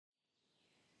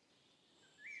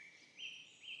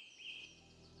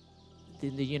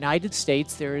In the United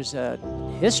States, there's a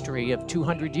history of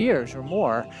 200 years or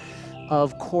more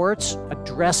of courts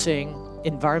addressing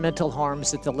environmental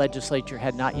harms that the legislature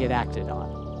had not yet acted on.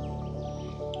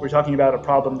 We're talking about a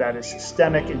problem that is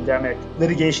systemic, endemic.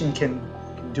 Litigation can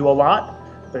do a lot,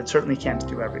 but it certainly can't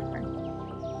do everything.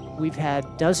 We've had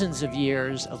dozens of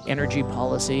years of energy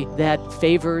policy that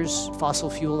favors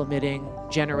fossil fuel emitting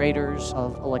generators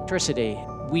of electricity.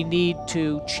 We need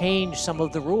to change some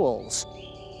of the rules.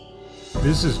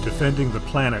 This is Defending the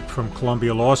Planet from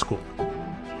Columbia Law School.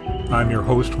 I'm your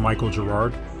host, Michael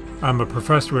Gerard. I'm a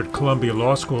professor at Columbia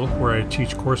Law School, where I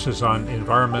teach courses on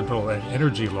environmental and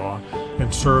energy law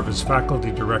and serve as faculty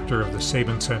director of the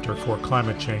Sabin Center for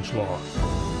Climate Change Law.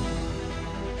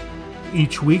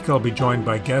 Each week, I'll be joined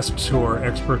by guests who are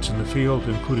experts in the field,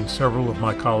 including several of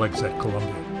my colleagues at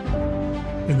Columbia.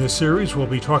 In this series, we'll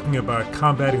be talking about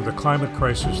combating the climate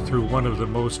crisis through one of the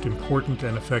most important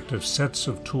and effective sets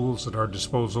of tools at our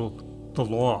disposal, the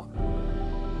law.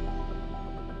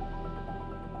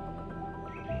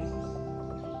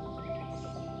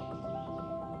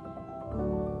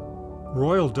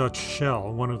 Royal Dutch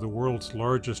Shell, one of the world's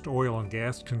largest oil and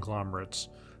gas conglomerates,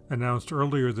 announced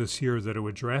earlier this year that it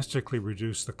would drastically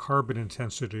reduce the carbon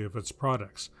intensity of its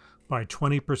products by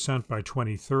 20% by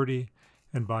 2030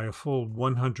 and by a full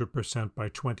 100% by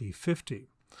 2050.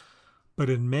 But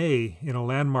in May, in a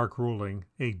landmark ruling,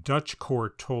 a Dutch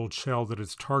court told Shell that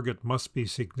its target must be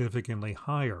significantly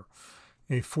higher,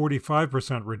 a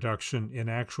 45% reduction in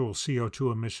actual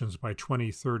CO2 emissions by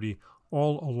 2030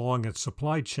 all along its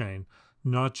supply chain,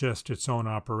 not just its own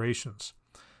operations.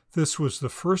 This was the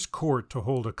first court to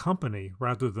hold a company,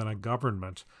 rather than a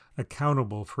government,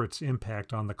 accountable for its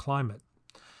impact on the climate.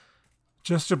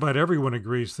 Just about everyone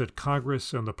agrees that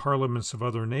Congress and the parliaments of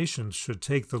other nations should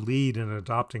take the lead in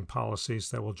adopting policies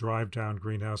that will drive down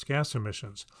greenhouse gas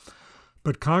emissions.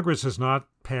 But Congress has not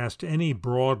passed any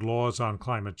broad laws on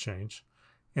climate change,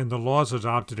 and the laws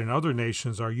adopted in other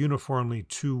nations are uniformly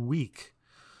too weak.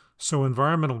 So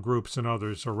environmental groups and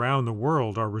others around the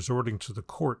world are resorting to the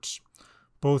courts,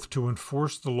 both to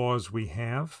enforce the laws we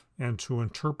have and to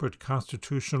interpret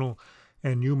constitutional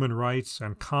and human rights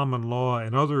and common law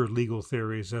and other legal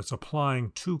theories as applying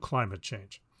to climate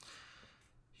change.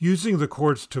 Using the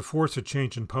courts to force a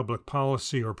change in public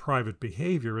policy or private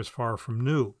behavior is far from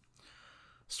new.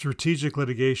 Strategic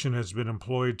litigation has been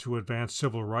employed to advance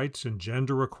civil rights and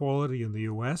gender equality in the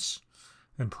U.S.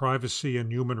 and privacy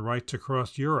and human rights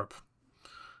across Europe.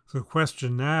 The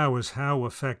question now is how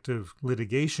effective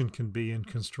litigation can be in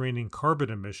constraining carbon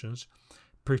emissions,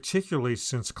 particularly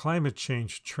since climate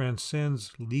change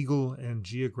transcends legal and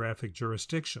geographic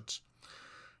jurisdictions.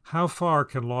 How far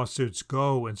can lawsuits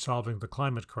go in solving the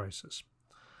climate crisis?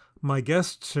 My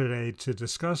guests today to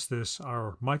discuss this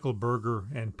are Michael Berger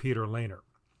and Peter Lehner.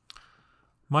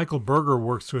 Michael Berger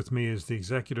works with me as the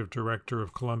executive director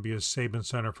of Columbia's Sabin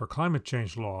Center for Climate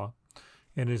Change Law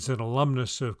and is an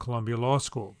alumnus of Columbia Law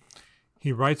School.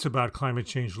 He writes about climate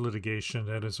change litigation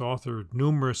and has authored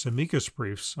numerous amicus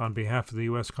briefs on behalf of the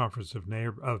U.S. Conference of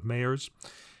Mayors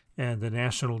and the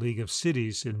National League of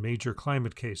Cities in major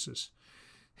climate cases.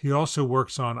 He also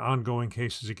works on ongoing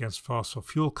cases against fossil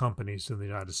fuel companies in the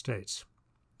United States.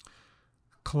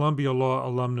 Columbia Law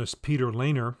alumnus Peter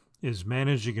Lehner is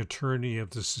managing attorney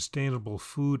of the Sustainable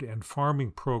Food and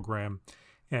Farming Program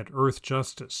at Earth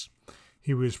Justice.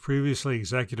 He was previously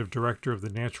executive director of the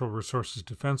Natural Resources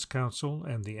Defense Council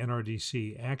and the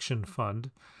NRDC Action Fund,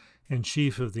 and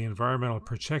chief of the Environmental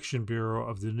Protection Bureau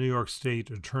of the New York State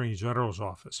Attorney General's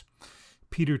Office.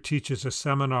 Peter teaches a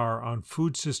seminar on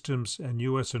food systems and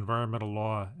U.S. environmental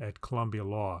law at Columbia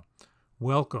Law.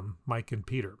 Welcome, Mike and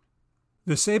Peter.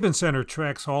 The Sabin Center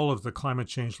tracks all of the climate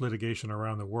change litigation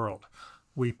around the world.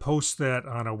 We post that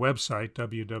on a website,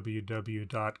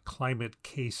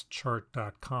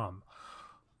 www.climatecasechart.com.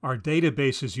 Our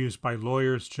database is used by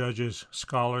lawyers, judges,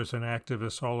 scholars, and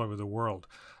activists all over the world.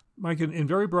 Mike, in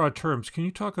very broad terms, can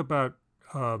you talk about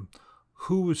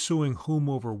who is suing whom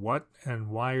over what and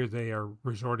why they are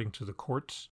resorting to the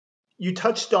courts? You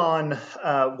touched on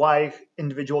why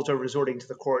individuals are resorting to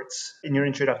the courts in your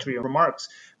introductory remarks.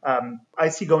 I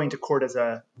see going to court as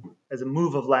a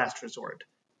move of last resort.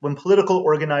 When political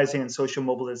organizing and social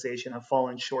mobilization have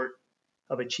fallen short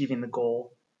of achieving the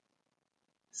goal,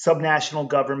 subnational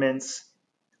governments,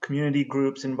 community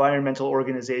groups, environmental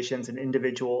organizations, and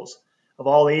individuals of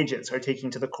all ages are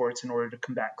taking to the courts in order to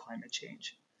combat climate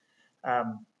change.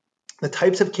 The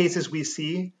types of cases we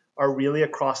see are really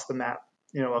across the map.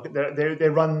 They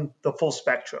run the full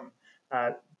spectrum.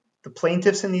 The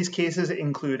plaintiffs in these cases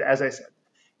include, as I said,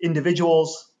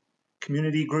 individuals,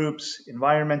 community groups,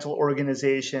 environmental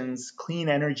organizations, clean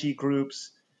energy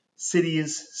groups,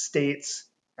 cities, states,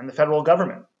 and the federal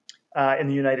government in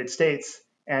the United States,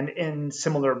 and in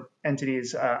similar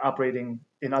entities operating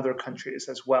in other countries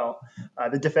as well.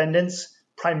 The defendants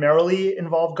primarily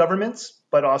involve governments,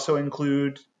 but also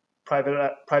include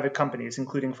private companies,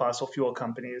 including fossil fuel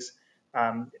companies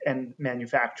and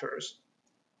manufacturers.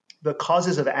 The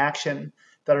causes of action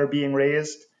that are being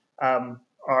raised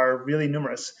are really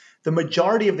numerous. The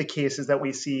majority of the cases that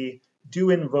we see do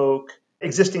invoke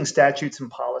existing statutes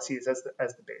and policies as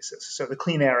the basis. So the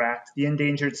Clean Air Act, the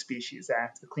Endangered Species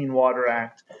Act, the Clean Water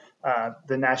Act,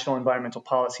 the National Environmental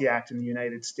Policy Act in the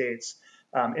United States,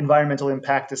 environmental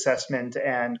impact assessment,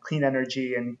 and clean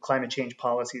energy and climate change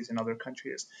policies in other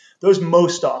countries. Those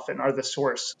most often are the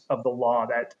source of the law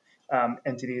that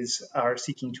entities are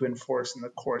seeking to enforce in the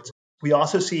courts. We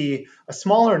also see a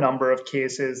smaller number of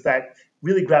cases that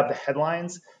really grab the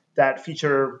headlines that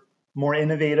feature more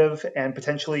innovative and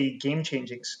potentially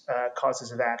game-changing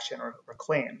causes of action or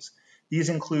claims. These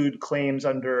include claims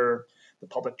under the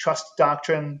public trust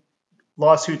doctrine,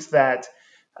 lawsuits that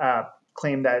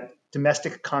claim that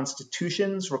domestic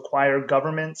constitutions require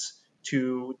governments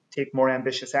to take more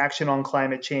ambitious action on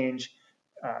climate change,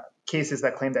 cases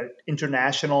that claim that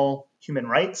international human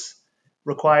rights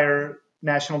require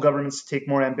national governments to take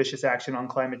more ambitious action on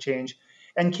climate change,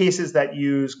 and cases that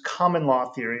use common law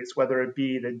theories, whether it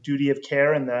be the duty of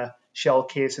care in the Shell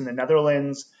case in the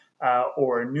Netherlands,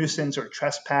 or nuisance or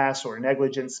trespass or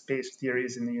negligence-based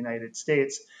theories in the United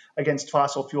States against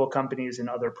fossil fuel companies and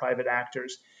other private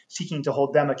actors, seeking to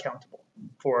hold them accountable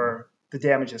for the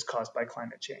damages caused by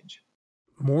climate change.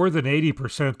 More than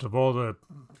 80% of all the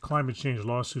climate change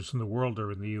lawsuits in the world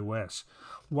are in the U.S.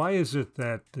 Why is it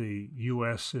that the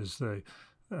U.S. is the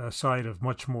side of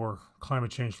much more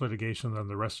climate change litigation than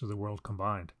the rest of the world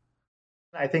combined?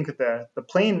 I think that the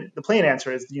plain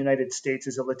answer is the United States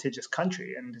is a litigious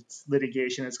country, and its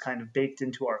litigation is kind of baked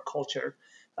into our culture.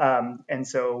 And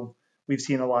so we've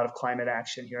seen a lot of climate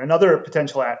action here. Another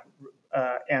potential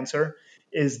answer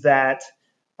is that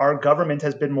our government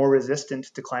has been more resistant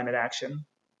to climate action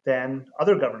than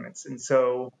other governments. And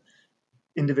so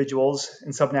individuals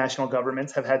and subnational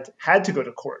governments have had to go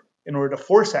to court in order to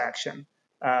force action,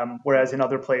 whereas in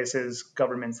other places,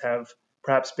 governments have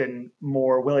perhaps been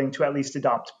more willing to at least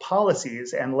adopt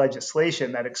policies and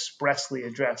legislation that expressly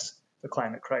address the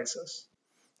climate crisis.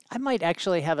 I might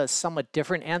actually have a somewhat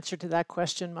different answer to that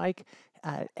question, Mike,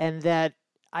 and that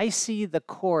I see the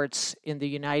courts in the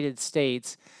United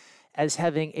States as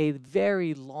having a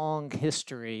very long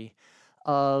history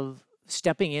of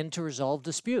stepping in to resolve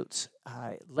disputes.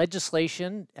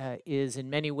 Legislation is in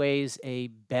many ways a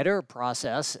better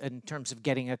process in terms of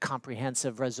getting a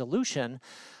comprehensive resolution,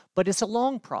 but it's a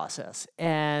long process,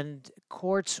 and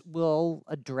courts will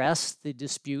address the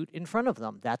dispute in front of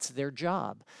them. That's their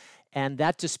job. And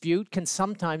that dispute can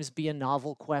sometimes be a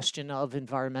novel question of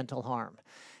environmental harm.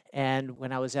 And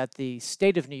when I was at the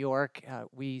state of New York,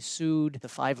 we sued the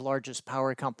 5 largest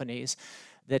power companies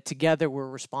that together were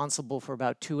responsible for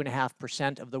about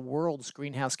 2.5% of the world's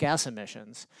greenhouse gas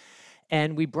emissions.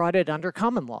 And we brought it under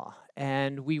common law.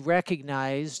 And we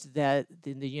recognized that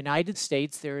in the United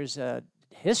States, there's a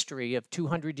history of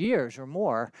 200 years or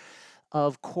more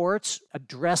of courts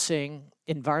addressing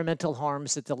environmental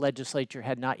harms that the legislature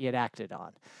had not yet acted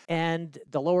on. And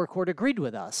the lower court agreed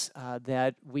with us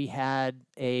that we had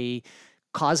a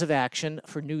cause of action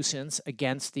for nuisance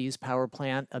against these power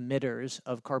plant emitters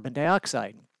of carbon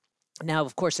dioxide. Now,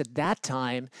 of course, at that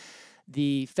time,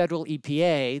 the federal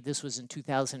EPA, this was in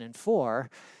 2004,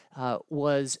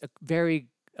 was very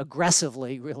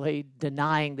aggressively really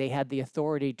denying they had the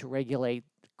authority to regulate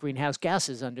greenhouse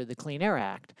gases under the Clean Air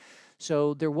Act.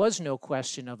 So there was no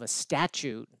question of a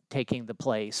statute taking the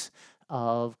place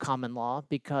of common law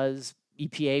because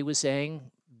EPA was saying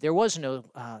there was no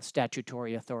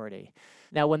statutory authority.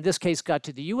 Now, when this case got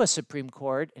to the U.S. Supreme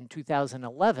Court in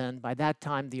 2011, by that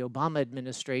time the Obama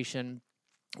administration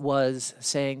was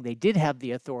saying they did have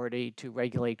the authority to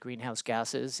regulate greenhouse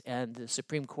gases, and the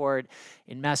Supreme Court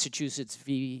in Massachusetts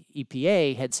v.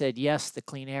 EPA had said, yes, the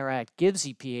Clean Air Act gives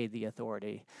EPA the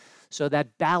authority. So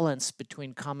that balance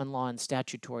between common law and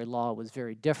statutory law was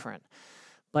very different.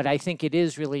 But I think it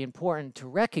is really important to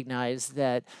recognize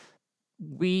that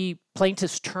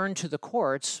plaintiffs turn to the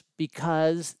courts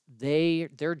because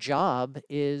their job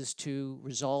is to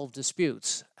resolve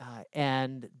disputes,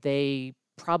 and they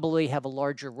probably have a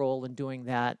larger role in doing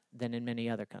that than in many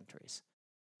other countries.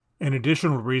 An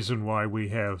additional reason why we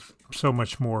have so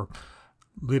much more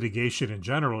litigation in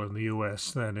general in the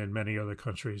U.S. than in many other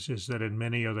countries is that in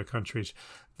many other countries,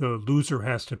 the loser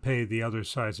has to pay the other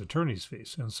side's attorney's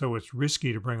fees. And so it's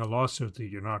risky to bring a lawsuit that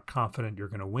you're not confident you're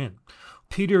going to win.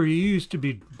 Peter, you used to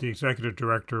be the executive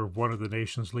director of one of the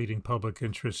nation's leading public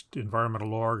interest environmental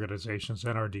law organizations,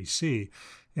 NRDC,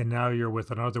 and now you're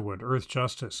with another one, Earth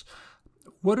Justice.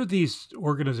 What do these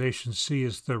organizations see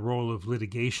as the role of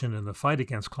litigation in the fight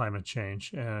against climate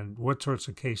change, and what sorts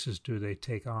of cases do they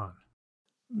take on?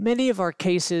 Many of our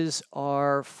cases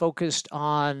are focused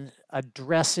on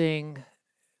addressing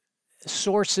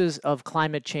sources of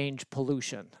climate change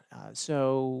pollution.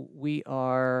 So we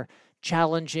are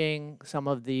challenging some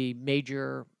of the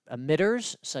major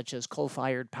emitters, such as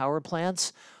coal-fired power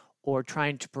plants, or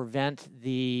trying to prevent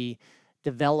the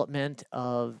development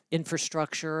of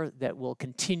infrastructure that will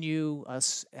continue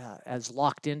us as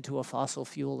locked into a fossil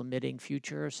fuel emitting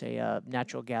future, say a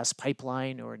natural gas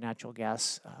pipeline or a natural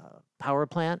gas power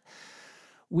plant.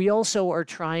 We also are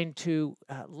trying to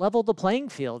level the playing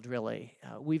field, really.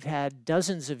 We've had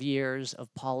dozens of years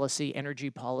of policy,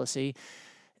 energy policy,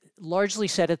 largely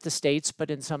set at the states, but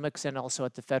in some extent also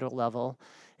at the federal level,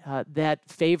 that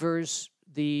favors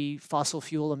the fossil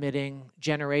fuel emitting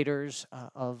generators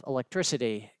of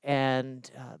electricity. And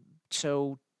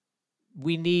so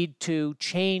we need to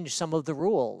change some of the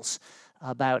rules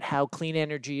about how clean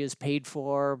energy is paid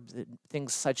for,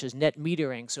 things such as net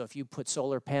metering. So if you put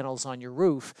solar panels on your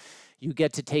roof, you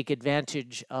get to take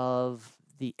advantage of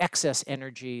the excess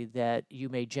energy that you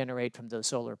may generate from those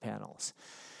solar panels.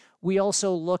 We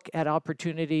also look at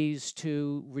opportunities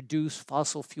to reduce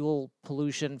fossil fuel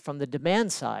pollution from the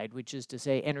demand side, which is to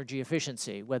say energy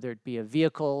efficiency, whether it be of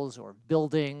vehicles or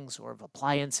buildings or of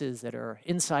appliances that are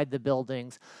inside the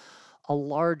buildings. A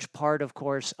large part, of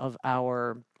course, of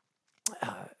our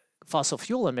fossil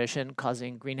fuel emission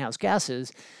causing greenhouse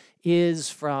gases is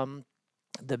from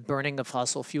the burning of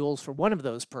fossil fuels for one of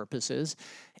those purposes.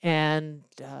 And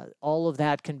all of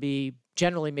that can be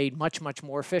generally made much, much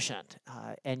more efficient.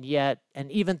 And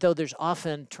even though there's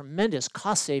often tremendous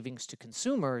cost savings to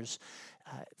consumers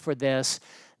for this,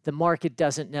 the market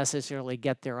doesn't necessarily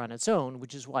get there on its own,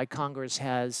 which is why Congress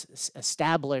has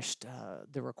established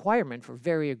the requirement for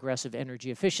very aggressive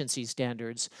energy efficiency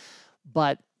standards,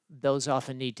 but those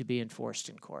often need to be enforced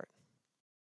in court.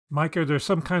 Mike, are there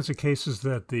some kinds of cases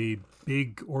that the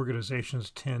big organizations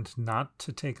tend not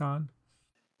to take on?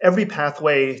 Every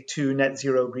pathway to net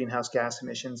zero greenhouse gas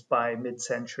emissions by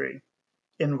mid-century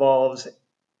involves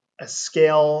a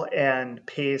scale and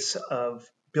pace of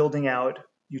building out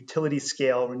utility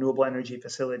scale renewable energy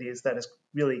facilities that is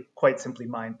really quite simply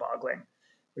mind-boggling.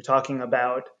 We're talking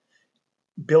about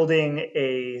building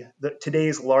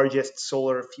today's largest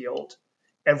solar field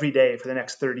every day for the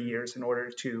next 30 years in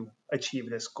order to achieve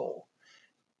this goal.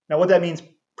 Now, what that means,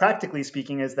 practically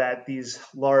speaking, is that these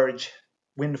large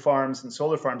wind farms and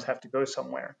solar farms have to go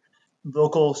somewhere.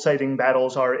 Local siting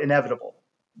battles are inevitable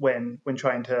when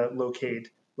trying to locate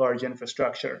large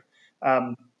infrastructure.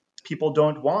 People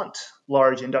don't want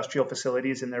large industrial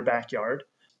facilities in their backyard.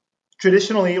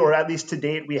 Traditionally, or at least to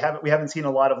date, we haven't seen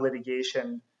a lot of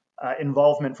litigation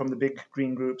involvement from the big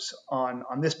green groups on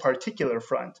this particular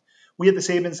front. We at the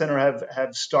Sabin Center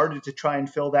have started to try and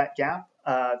fill that gap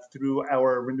through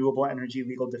our Renewable Energy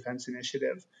Legal Defense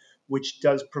Initiative, which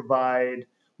does provide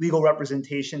legal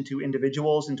representation to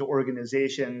individuals and to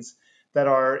organizations that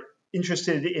are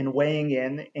interested in weighing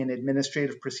in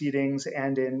administrative proceedings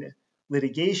and in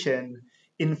litigation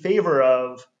in favor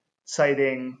of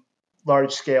siting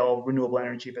large-scale renewable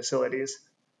energy facilities.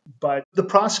 But the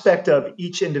prospect of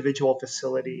each individual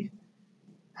facility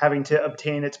having to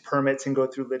obtain its permits and go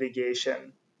through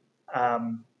litigation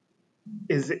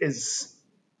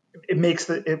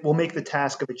it will make the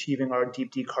task of achieving our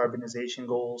deep decarbonization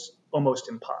goals almost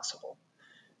impossible.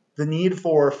 The need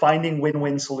for finding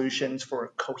win-win solutions,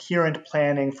 for coherent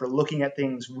planning, for looking at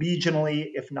things regionally,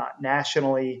 if not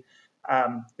nationally,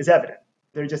 is evident.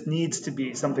 There just needs to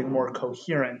be something more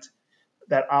coherent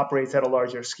that operates at a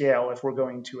larger scale if we're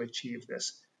going to achieve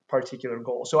this particular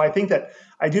goal. So I do think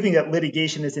that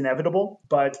litigation is inevitable,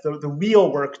 but the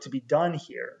real work to be done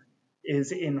here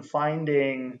is in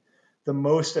finding the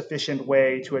most efficient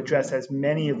way to address as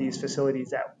many of these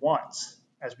facilities at once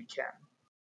as we can.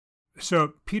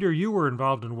 So, Peter, you were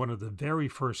involved in one of the very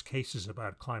first cases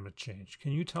about climate change.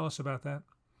 Can you tell us about that?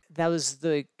 That was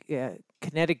the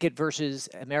Connecticut versus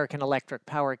American Electric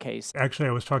Power case. Actually,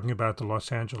 I was talking about the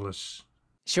Los Angeles.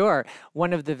 Sure.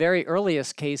 One of the very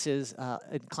earliest cases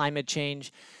in climate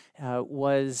change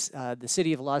was the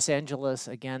city of Los Angeles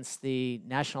against the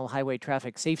National Highway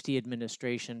Traffic Safety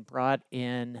Administration, brought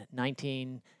in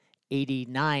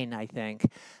 1989, I think.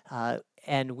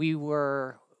 And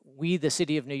we, the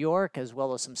city of New York, as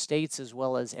well as some states, as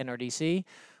well as NRDC,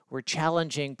 were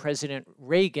challenging President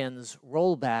Reagan's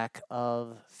rollback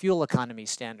of fuel economy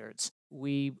standards.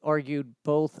 We argued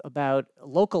both about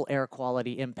local air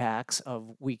quality impacts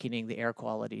of weakening the air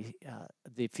quality,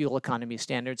 the fuel economy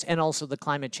standards, and also the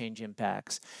climate change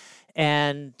impacts.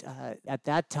 And at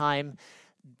that time,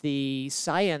 the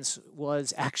science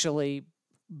was actually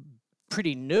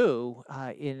pretty new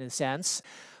in a sense,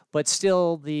 but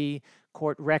still the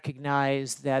court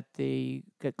recognized that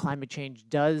that climate change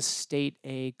does state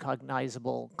a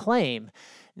cognizable claim.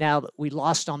 Now, we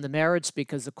lost on the merits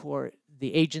because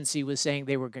the agency was saying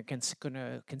they were going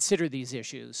to consider these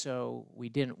issues, so we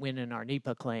didn't win in our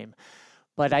NEPA claim.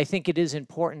 But I think it is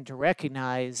important to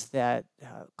recognize that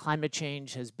climate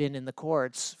change has been in the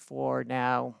courts for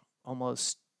now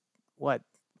almost,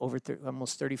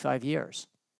 almost 35 years.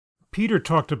 Peter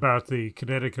talked about the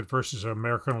Connecticut versus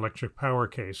American Electric Power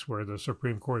case, where the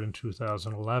Supreme Court in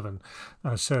 2011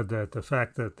 said that the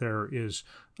fact that there is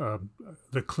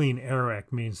the Clean Air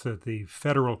Act means that the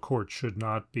federal court should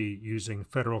not be using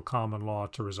federal common law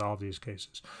to resolve these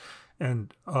cases.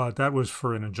 And that was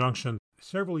for an injunction.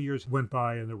 Several years went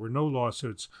by and there were no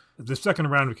lawsuits. The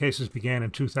second round of cases began in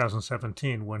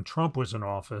 2017 when Trump was in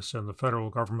office and the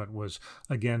federal government was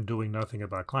again doing nothing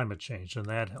about climate change. And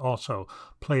that also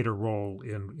played a role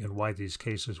in why these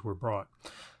cases were brought.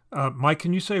 Mike,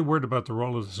 can you say a word about the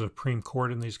role of the Supreme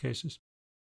Court in these cases?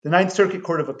 The Ninth Circuit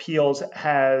Court of Appeals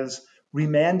has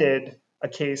remanded a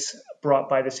case brought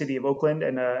by the city of Oakland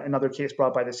and another case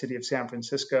brought by the city of San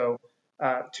Francisco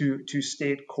to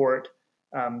state court.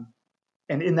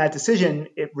 And in that decision,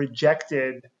 it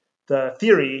rejected the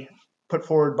theory put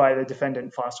forward by the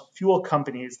defendant fossil fuel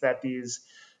companies that these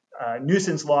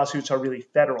nuisance lawsuits are really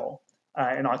federal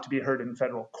and ought to be heard in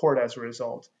federal court as a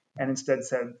result, and instead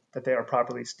said that they are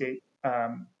properly state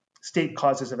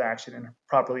causes of action and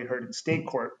properly heard in state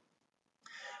court.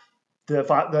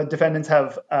 The defendants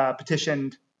have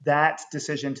petitioned that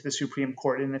decision to the Supreme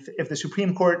Court. And if the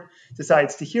Supreme Court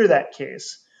decides to hear that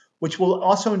case, which will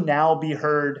also now be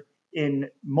heard in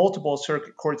multiple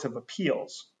circuit courts of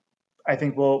appeals, I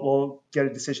think we'll get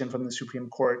a decision from the Supreme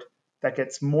Court that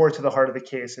gets more to the heart of the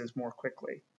cases more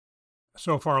quickly.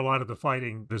 So far, a lot of the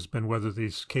fighting has been whether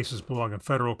these cases belong in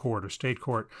federal court or state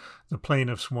court. The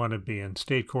plaintiffs want to be in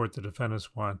state court. The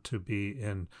defendants want to be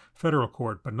in federal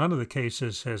court. But none of the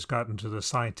cases has gotten to the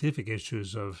scientific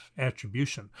issues of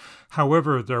attribution.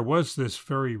 However, there was this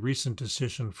very recent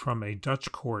decision from a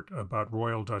Dutch court about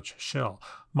Royal Dutch Shell.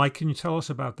 Mike, can you tell us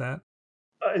about that?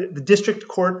 The District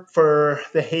Court for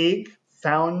The Hague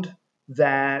found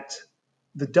that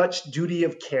the Dutch duty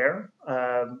of care,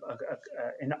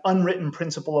 an unwritten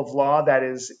principle of law that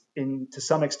is to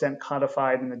some extent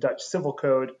codified in the Dutch Civil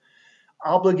Code,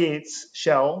 obligates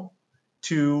Shell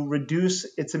to reduce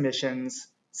its emissions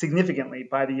significantly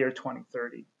by the year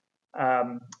 2030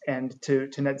 and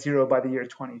to net zero by the year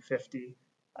 2050.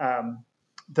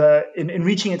 In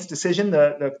reaching its decision,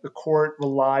 the court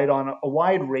relied on a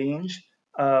wide range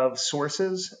of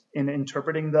sources in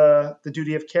interpreting the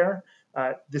duty of care.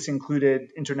 This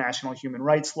included international human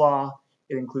rights law.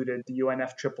 It included the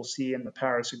UNFCCC and the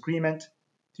Paris Agreement,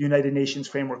 the United Nations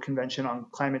Framework Convention on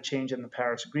Climate Change and the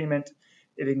Paris Agreement.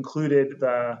 It included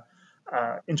the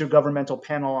Intergovernmental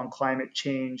Panel on Climate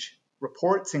Change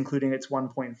reports, including its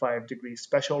 1.5 degree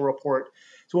special report.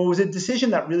 So it was a decision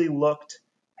that really looked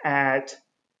at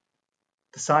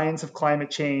the science of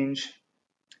climate change,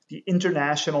 the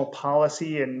international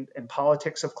policy and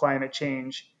politics of climate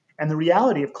change, and the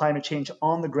reality of climate change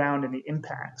on the ground and the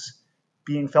impacts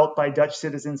being felt by Dutch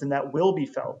citizens and that will be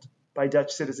felt by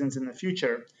Dutch citizens in the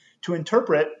future, to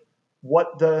interpret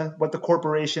what the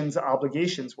corporation's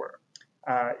obligations were.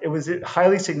 It was a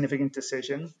highly significant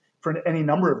decision for any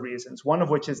number of reasons, one of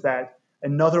which is that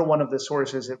another one of the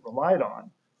sources it relied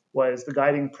on was the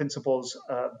guiding principles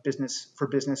of for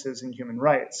businesses and human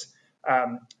rights,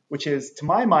 which is, to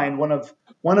my mind, one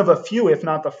of a few, if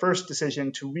not the first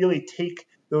decision to really take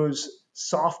those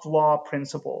soft law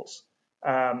principles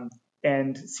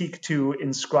and seek to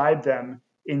inscribe them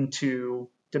into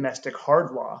domestic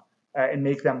hard law and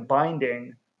make them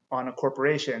binding on a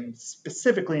corporation,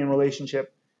 specifically in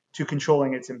relationship to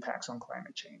controlling its impacts on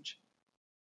climate change.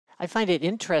 I find it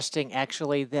interesting,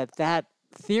 actually, that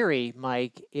theory,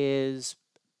 Mike, is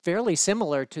fairly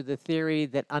similar to the theory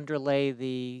that underlay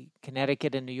the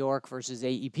Connecticut and New York versus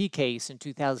AEP case in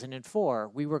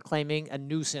 2004. We were claiming a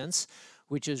nuisance,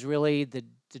 which is really the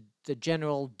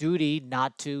general duty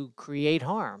not to create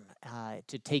harm,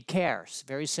 to take care. It's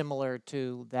very similar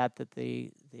to that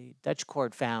the Dutch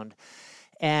court found.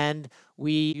 And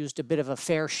we used a bit of a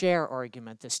fair share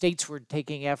argument. The states were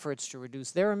taking efforts to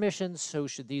reduce their emissions, so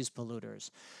should these polluters.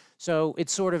 So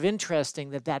it's sort of interesting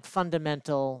that that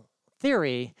fundamental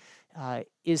theory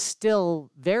is still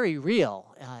very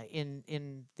real.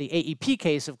 In the AEP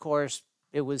case, of course,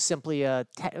 it was simply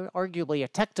arguably a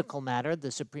technical matter.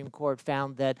 The Supreme Court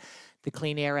found that the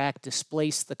Clean Air Act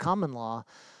displaced the common law,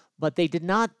 but they did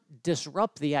not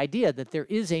disrupt the idea that there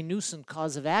is a nuisance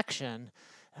cause of action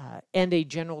and a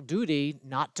general duty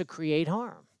not to create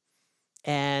harm.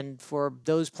 And for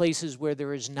those places where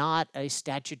there is not a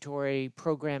statutory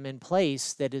program in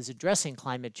place that is addressing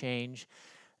climate change,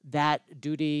 that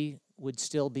duty would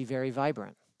still be very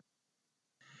vibrant.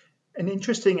 An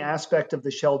interesting aspect of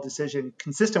the Shell decision,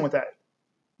 consistent with that,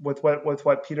 with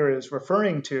what Peter is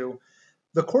referring to,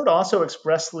 the court also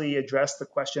expressly addressed the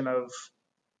question of,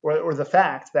 or the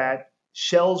fact that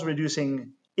Shell's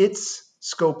reducing its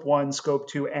Scope 1, Scope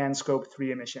 2, and Scope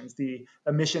 3 emissions, the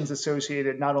emissions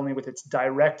associated not only with its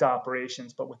direct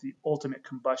operations, but with the ultimate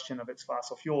combustion of its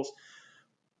fossil fuels,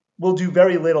 will do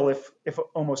very little, if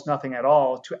almost nothing at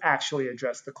all, to actually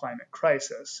address the climate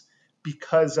crisis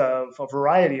because of a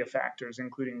variety of factors,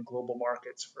 including global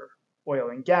markets for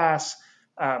oil and gas,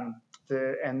 and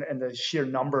the sheer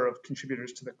number of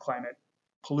contributors to the climate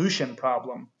pollution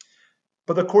problem.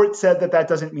 But the court said that that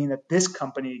doesn't mean that this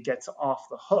company gets off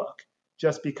the hook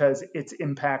just because its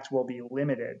impact will be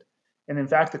limited. And in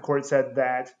fact, the court said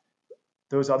that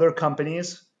those other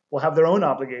companies will have their own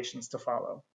obligations to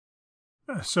follow.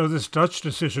 So this Dutch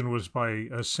decision was by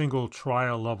a single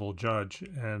trial-level judge,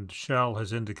 and Shell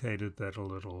has indicated that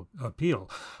it'll appeal.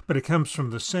 But it comes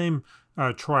from the same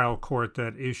trial court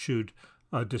that issued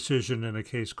a decision in a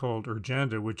case called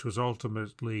Urgenda, which was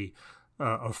ultimately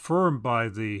affirmed by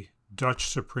the Dutch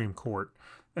Supreme Court.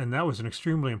 And that was an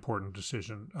extremely important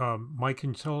decision. Mike,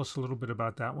 can you tell us a little bit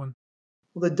about that one?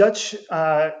 Well, the Dutch,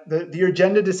 the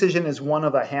Urgenda decision is one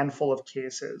of a handful of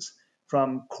cases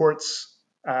from courts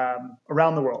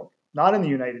around the world, not in the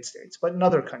United States, but in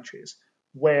other countries,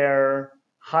 where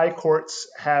high courts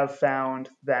have found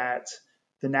that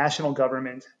the national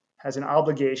government has an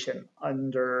obligation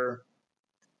under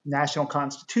national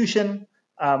constitution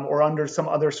or under some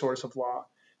other source of law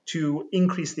to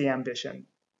increase the ambition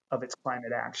of its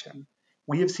climate action.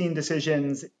 We have seen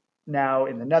decisions now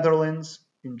in the Netherlands,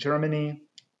 in Germany,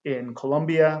 in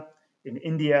Colombia, in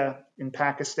India, in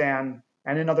Pakistan,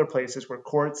 and in other places where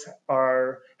courts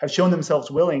have shown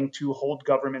themselves willing to hold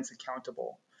governments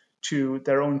accountable to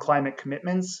their own climate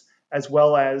commitments, as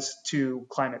well as to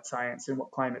climate science and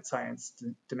what climate science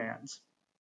demands.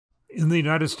 In the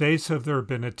United States, have there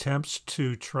been attempts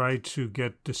to try to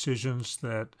get decisions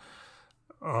that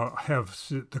have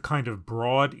the kind of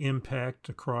broad impact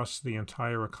across the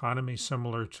entire economy,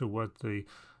 similar to what the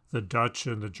Dutch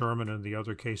and the German and the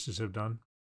other cases have done?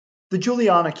 The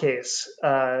Juliana case,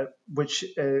 which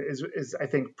is, I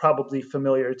think, probably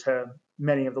familiar to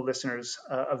many of the listeners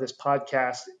of this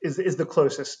podcast, is the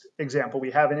closest example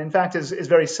we have, and in fact is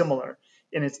very similar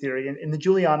in its theory. In the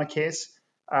Juliana case,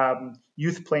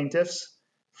 youth plaintiffs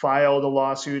filed a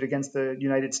lawsuit against the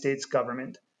United States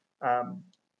government,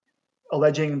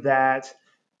 alleging that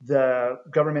the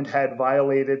government had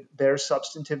violated their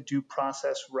substantive due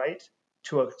process right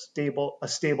to a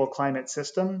stable climate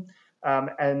system,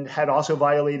 and had also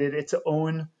violated its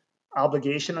own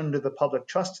obligation under the public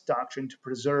trust doctrine to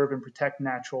preserve and protect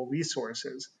natural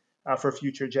resources for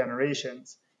future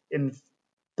generations in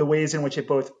the ways in which it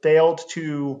both failed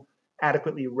to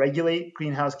adequately regulate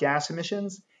greenhouse gas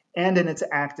emissions and in its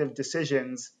active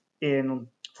decisions in,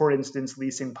 for instance,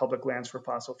 leasing public lands for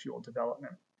fossil fuel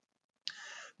development.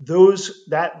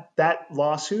 That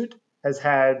lawsuit has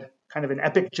had kind of an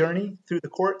epic journey through the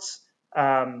courts.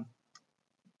 The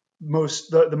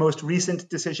most recent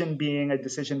decision being a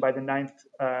decision by the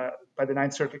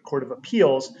Ninth Circuit Court of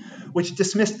Appeals, which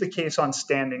dismissed the case on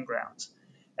standing grounds.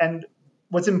 And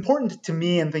what's important to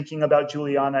me in thinking about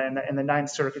Juliana and the Ninth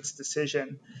Circuit's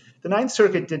decision, the Ninth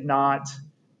Circuit did not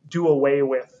do away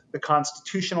with the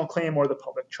constitutional claim or the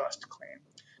public trust claim.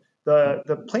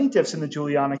 The plaintiffs in the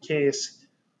Juliana case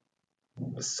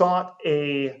sought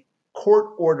a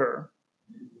court order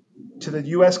to the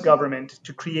U.S. government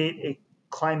to create a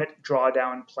climate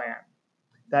drawdown plan.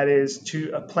 That is,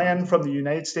 a plan from the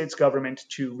United States government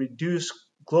to reduce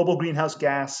global greenhouse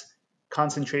gas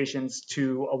concentrations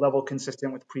to a level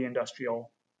consistent with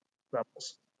pre-industrial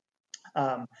levels.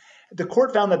 The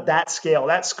court found that scale,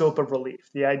 that scope of relief,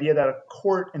 the idea that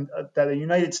that a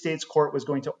United States court was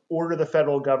going to order the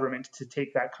federal government to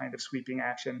take that kind of sweeping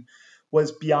action,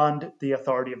 was beyond the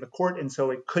authority of the court, and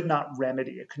so it could not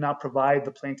provide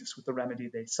the plaintiffs with the remedy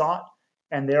they sought,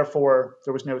 and therefore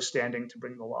there was no standing to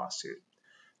bring the lawsuit.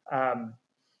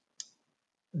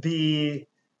 The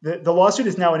lawsuit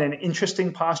is now in an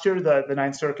interesting posture. The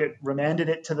Ninth Circuit remanded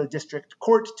it to the district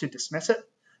court to dismiss it,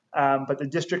 but the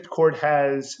district court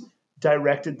has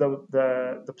directed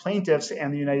the plaintiffs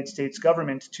and the United States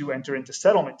government to enter into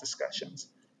settlement discussions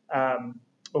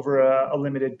over a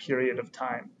limited period of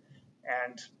time,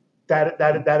 and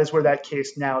that is where that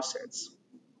case now sits.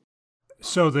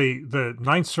 So the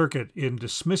Ninth Circuit, in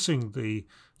dismissing the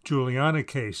Juliana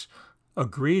case,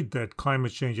 agreed that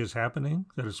climate change is happening,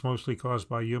 that it's mostly caused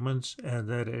by humans, and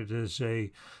that it is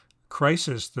a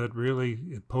crisis that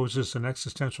really poses an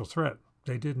existential threat.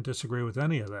 They didn't disagree with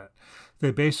any of that.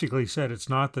 They basically said it's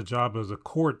not the job of the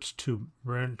courts to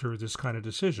render this kind of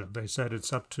decision. They said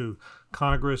it's up to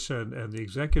Congress and the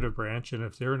executive branch, and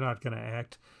if they're not going to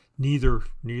act, neither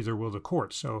will the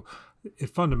courts. So it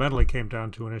fundamentally came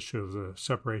down to an issue of the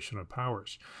separation of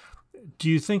powers. Do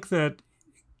you think that,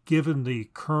 given the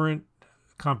current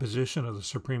composition of the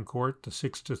Supreme Court, the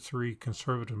 6-3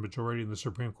 conservative majority in the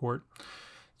Supreme Court,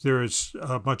 there is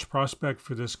much prospect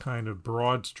for this kind of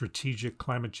broad strategic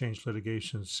climate change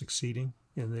litigation succeeding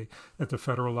at the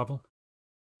federal level?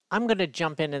 I'm going to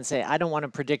jump in and say I don't want to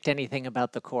predict anything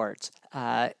about the courts,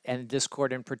 and this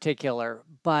court in particular,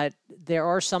 but there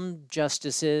are some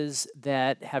justices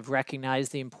that have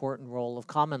recognized the important role of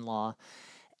common law.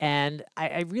 And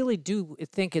I really do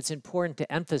think it's important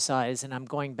to emphasize, and I'm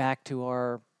going back to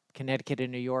our Connecticut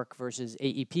and New York versus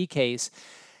AEP case,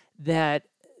 that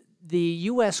the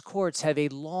U.S. courts have a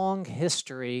long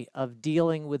history of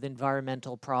dealing with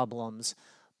environmental problems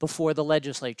before the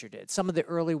legislature did. Some of the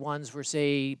early ones were,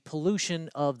 say,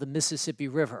 pollution of the Mississippi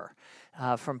River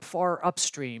from far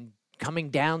upstream,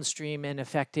 coming downstream and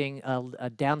affecting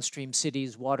a downstream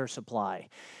city's water supply.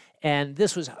 And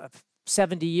this was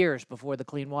 70 years before the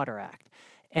Clean Water Act.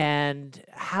 And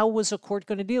how was a court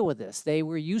going to deal with this? They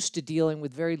were used to dealing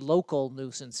with very local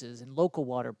nuisances and local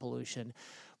water pollution.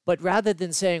 But rather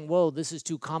than saying, whoa, this is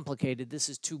too complicated, this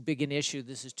is too big an issue,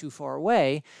 this is too far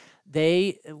away,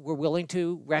 they were willing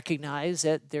to recognize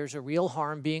that there's a real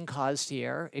harm being caused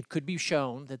here. It could be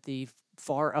shown that the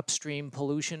far upstream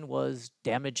pollution was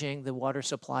damaging the water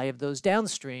supply of those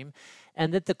downstream,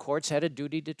 and that the courts had a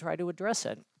duty to try to address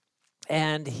it.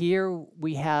 And here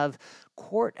we have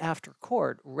court after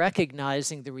court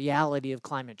recognizing the reality of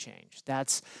climate change.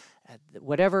 That's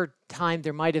whatever time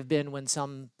there might have been when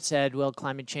some said, well,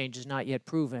 climate change is not yet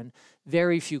proven,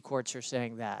 very few courts are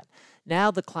saying that. Now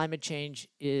the climate change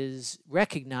is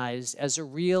recognized as a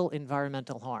real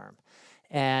environmental harm.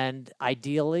 And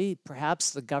ideally,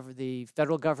 perhaps the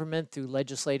federal government through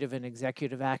legislative and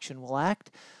executive action will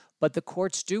act. But the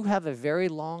courts do have a very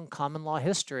long common law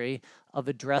history of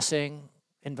addressing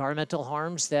environmental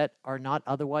harms that are not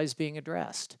otherwise being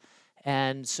addressed.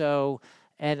 And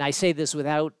I say this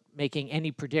without making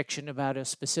any prediction about a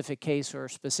specific case or a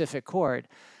specific court,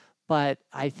 but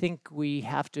I think we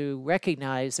have to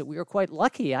recognize that we are quite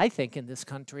lucky, I think, in this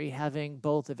country, having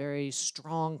both a very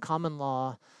strong common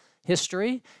law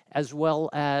history as well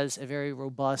as a very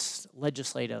robust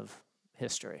legislative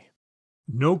history.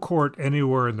 No court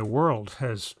anywhere in the world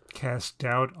has cast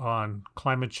doubt on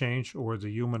climate change or the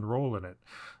human role in it.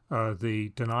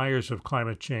 The deniers of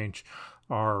climate change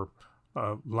are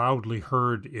loudly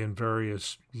heard in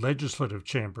various legislative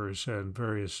chambers and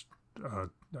various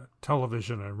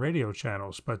television and radio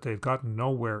channels, but they've gotten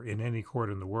nowhere in any court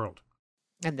in the world.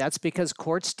 And that's because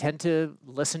courts tend to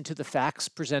listen to the facts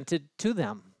presented to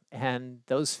them. And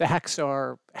those facts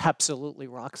are absolutely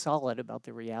rock solid about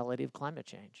the reality of climate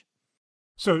change.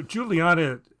 So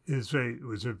Juliana was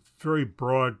a very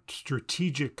broad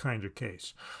strategic kind of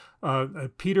case.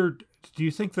 Peter, do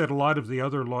you think that a lot of the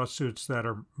other lawsuits that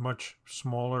are much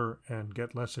smaller and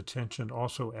get less attention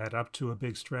also add up to a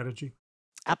big strategy?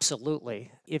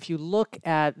 Absolutely. If you look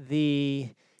at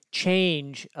the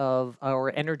change of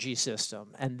our energy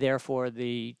system and therefore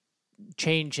the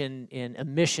change in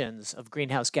emissions of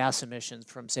greenhouse gas emissions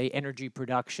from, say, energy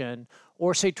production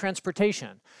or, say,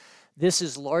 transportation, this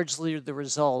is largely the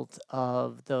result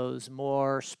of those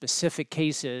more specific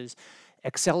cases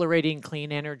accelerating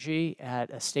clean energy at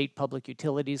a state public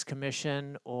utilities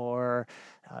commission or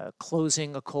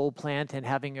closing a coal plant and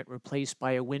having it replaced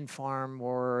by a wind farm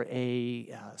or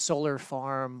a solar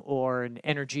farm or an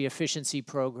energy efficiency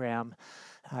program.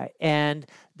 And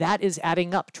that is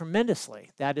adding up tremendously.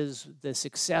 That is the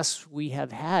success we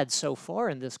have had so far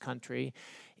in this country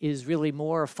is really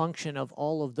more a function of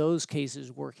all of those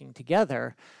cases working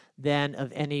together than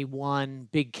of any one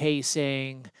big case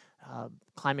saying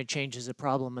climate change is a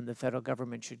problem and the federal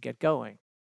government should get going.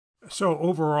 So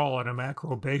overall, on a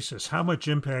macro basis, how much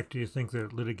impact do you think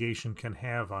that litigation can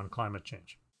have on climate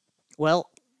change? Well,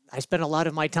 I spent a lot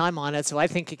of my time on it, so I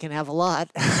think it can have a lot.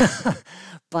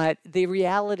 But the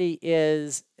reality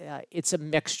is, it's a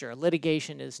mixture.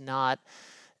 Litigation is not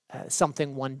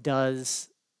something one does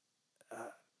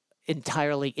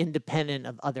entirely independent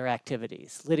of other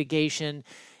activities. Litigation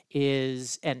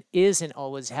is and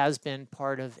always has been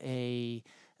part of a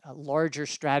larger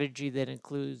strategy that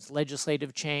includes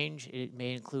legislative change. It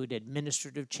may include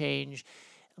administrative change.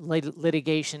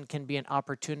 Litigation can be an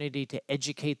opportunity to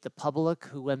educate the public,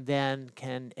 who then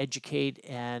can educate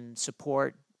and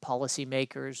support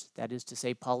policymakers, that is to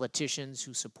say, politicians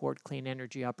who support clean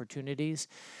energy opportunities.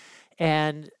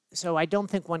 And so I don't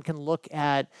think one can look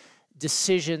at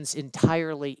decisions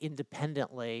entirely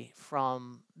independently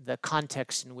from the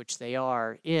context in which they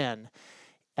are in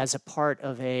as a part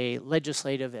of a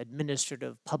legislative,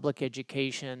 administrative, public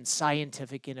education,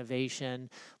 scientific innovation,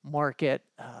 market,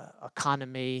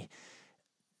 economy,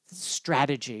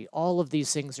 strategy. All of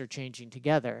these things are changing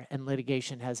together, and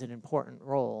litigation has an important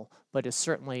role, but is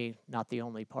certainly not the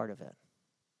only part of it.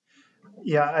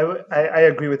 Yeah, I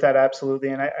agree with that absolutely.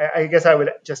 And I guess I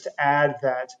would just add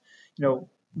that,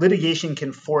 litigation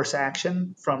can force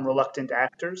action from reluctant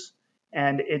actors,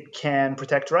 and it can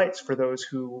protect rights for those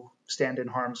who stand in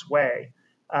harm's way.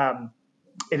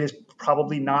 It is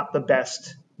probably not the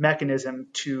best mechanism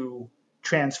to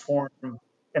transform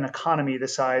an economy the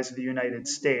size of the United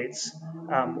States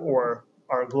or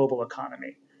our global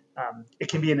economy. It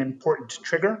can be an important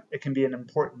trigger. It can be an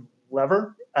important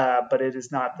lever, but it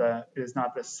is not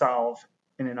the solve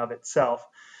in and of itself.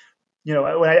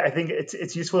 I think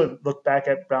it's useful to look back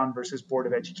at Brown versus Board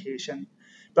of Education.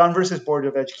 Brown versus Board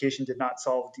of Education did not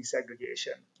solve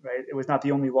desegregation, right? It was not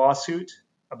the only lawsuit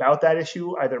about that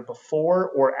issue, either before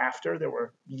or after. There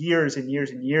were years and years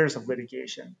and years of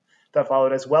litigation that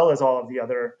followed, as well as all of the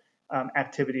other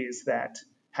activities that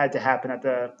had to happen at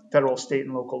the federal, state,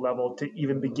 and local level to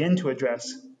even begin to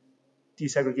address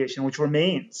desegregation, which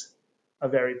remains a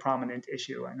very prominent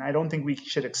issue. And I don't think we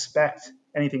should expect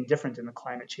anything different in the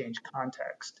climate change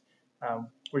context.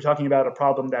 We're talking about a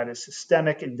problem that is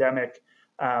systemic, endemic,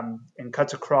 and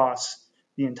cuts across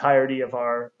the entirety of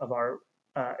our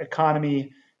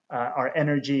economy, our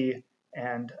energy,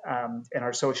 and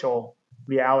our social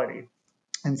reality.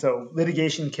 And so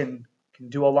litigation can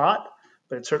do a lot,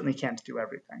 but it certainly can't do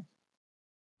everything.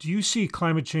 Do you see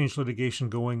climate change litigation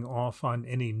going off on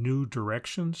any new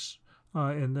directions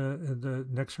in the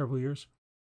next several years?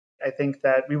 I think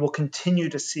that we will continue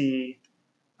to see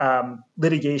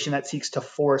litigation that seeks to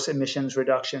force emissions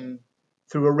reduction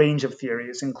through a range of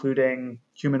theories, including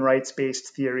human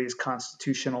rights-based theories,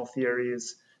 constitutional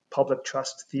theories, public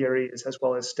trust theories, as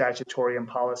well as statutory and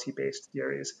policy-based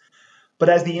theories. But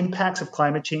as the impacts of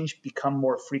climate change become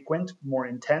more frequent, more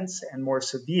intense, and more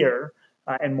severe,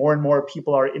 and more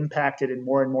people are impacted in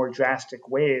more and more drastic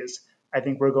ways, I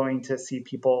think we're going to see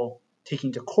people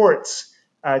taking to courts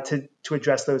to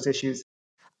address those issues.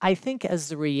 I think as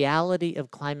the reality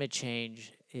of climate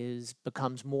change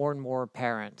becomes more and more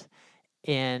apparent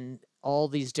in all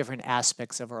these different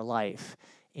aspects of our life,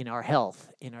 in our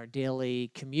health, in our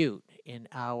daily commute, in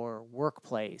our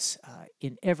workplace,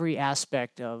 in every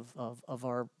aspect of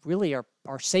our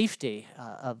safety,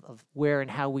 of where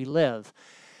and how we live,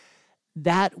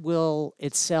 that will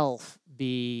itself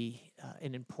be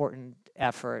an important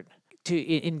effort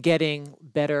in getting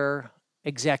better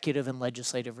executive and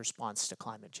legislative response to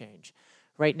climate change.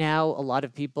 Right now, a lot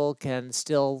of people can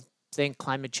still think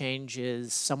climate change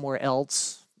is somewhere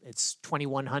else. It's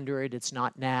 2100, it's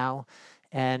not now.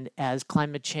 And as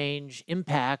climate change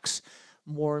impacts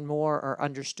more and more are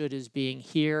understood as being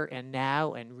here and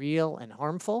now and real and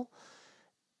harmful,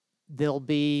 there'll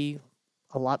be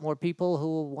a lot more people who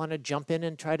will want to jump in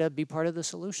and try to be part of the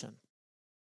solution.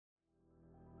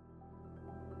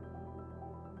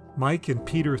 Mike and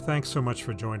Peter, thanks so much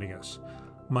for joining us.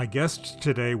 My guests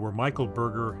today were Michael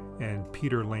Berger and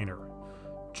Peter Lehner.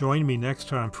 Join me next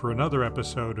time for another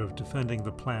episode of Defending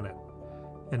the Planet.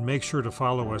 And make sure to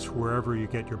follow us wherever you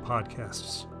get your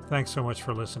podcasts. Thanks so much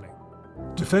for listening.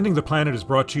 Defending the Planet is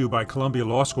brought to you by Columbia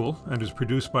Law School and is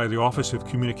produced by the Office of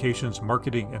Communications,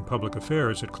 Marketing, and Public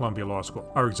Affairs at Columbia Law School.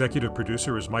 Our executive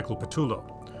producer is Michael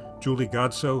Patullo. Julie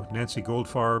Godso, Nancy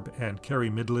Goldfarb, and Kerry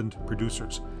Midland,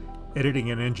 producers.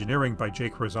 Editing and engineering by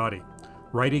Jake Rosati.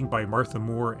 Writing by Martha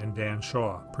Moore and Dan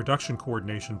Shaw. Production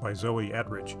coordination by Zoe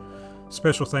Atridge.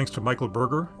 Special thanks to Michael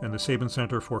Berger and the Sabin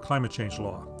Center for Climate Change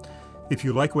Law. If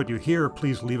you like what you hear,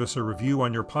 please leave us a review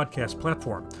on your podcast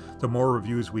platform. The more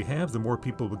reviews we have, the more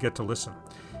people will get to listen.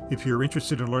 If you're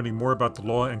interested in learning more about the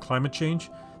law and climate change,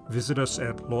 Visit us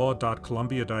at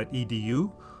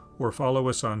law.columbia.edu or follow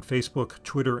us on Facebook,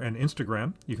 Twitter, and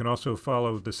Instagram. You can also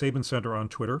follow the Sabin Center on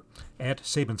Twitter at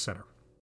Sabin Center.